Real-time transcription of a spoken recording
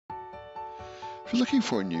If you're looking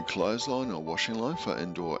for a new clothesline or washing line for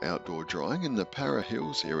indoor-outdoor drying in the Para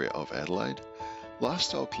Hills area of Adelaide,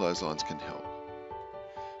 Lifestyle Clotheslines can help.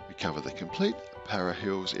 We cover the complete Para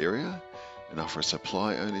Hills area and offer a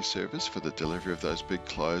supply-only service for the delivery of those big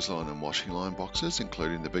clothesline and washing line boxes,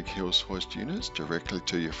 including the big Hills hoist units, directly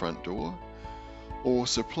to your front door, or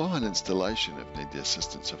supply and installation if need the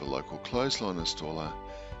assistance of a local clothesline installer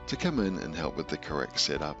to come in and help with the correct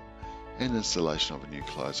setup and installation of a new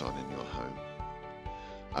clothesline in your home.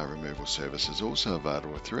 Our removal service is also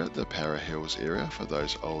available throughout the Para Hills area for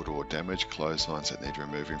those old or damaged clotheslines that need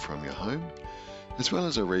removing from your home, as well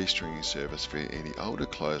as a restringing service for any older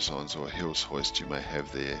clotheslines or Hills hoists you may have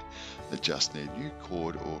there that just need new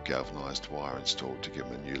cord or galvanised wire installed to give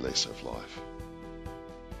them a new lease of life.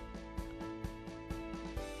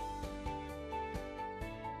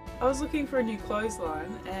 I was looking for a new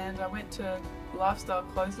clothesline and I went to Lifestyle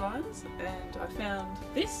Clotheslines and I found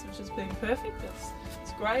this, which has been perfect.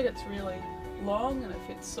 It's great, it's really long and it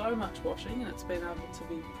fits so much washing, and it's been able to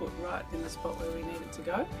be put right in the spot where we need it to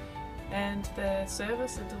go. And their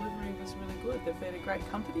service and delivery was really good. They've been a great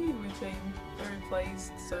company and we've been very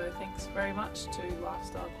pleased, so thanks very much to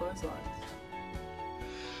Lifestyle Clotheslines.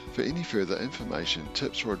 For any further information,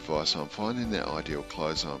 tips or advice on finding the ideal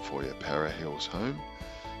clothesline for your Para Hills home,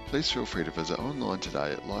 please feel free to visit online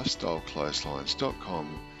today at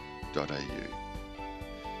lifestyleclotheslines.com.au.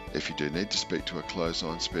 If you do need to speak to a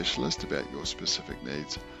clothesline specialist about your specific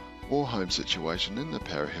needs or home situation in the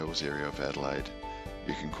Para Hills area of Adelaide,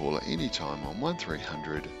 you can call at any time on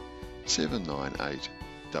 1300 798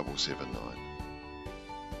 779.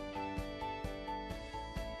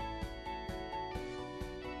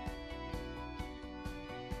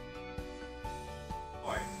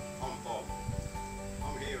 Hi, I'm Bob.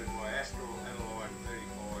 I'm here with my Astral Aniline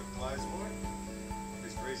 35 clothesline.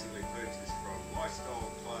 Just recently purchased from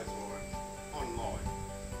Lifestyle Clotheslines online.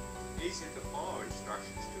 Easy to follow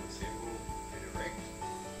instructions to assemble and erect.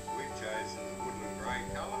 We've chosen the woodland grey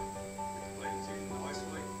colour, which blends in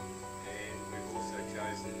nicely, and we've also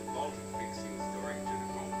chosen the bolted fixings direct to the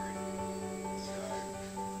concrete. So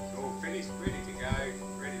it's all finished, ready to go,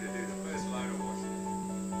 ready to do the first load of washing.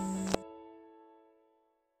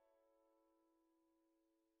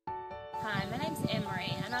 Hi, my name's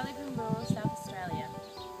Emery and I live in rural South Australia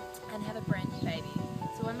and have a brand new baby.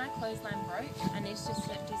 So when my clothesline broke, I needed to do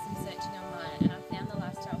some searching online and I found the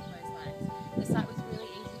Lifestyle Clotheslines. The site